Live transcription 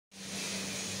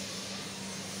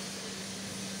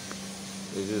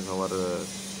This is our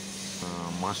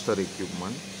master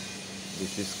equipment.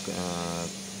 This is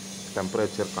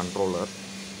temperature controller,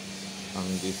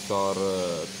 and these are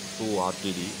two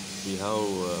RTD. We have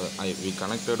we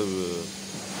connected.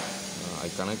 I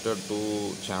connected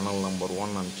to channel number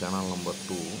 1 and channel number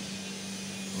 2.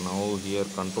 Now here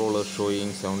controller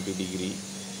showing 70 degree,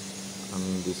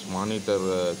 and this monitor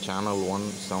channel 1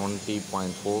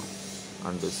 70.4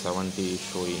 and 70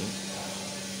 showing.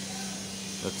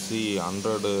 Let's see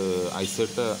 100. I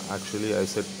set I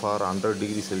set for 100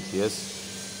 degree Celsius.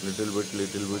 Little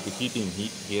bit heating.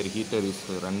 Here heater is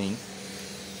running.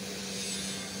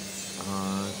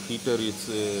 Heater is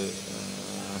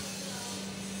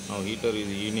now heater is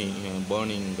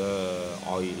burning the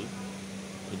oil.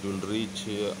 It will reach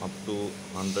up to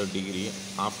 100 degree.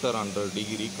 After 100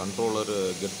 degree, controller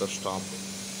get the stop,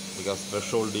 because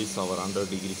threshold is our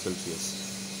 100 degree Celsius.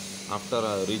 After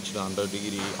reached 100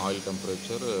 degree oil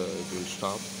temperature, it will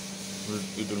stop.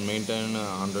 It will maintain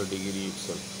 100 degree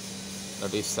itself.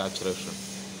 That is saturation.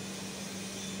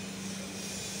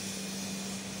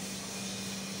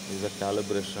 This is a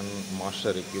calibration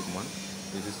master equipment.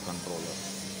 This is controller.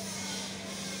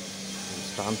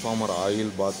 This transformer oil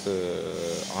bath,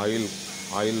 oil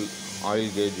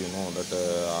gauge. You know that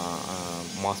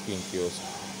masking kiosk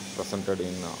presented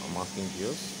in masking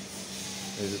kiosk.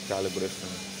 This is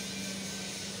calibration.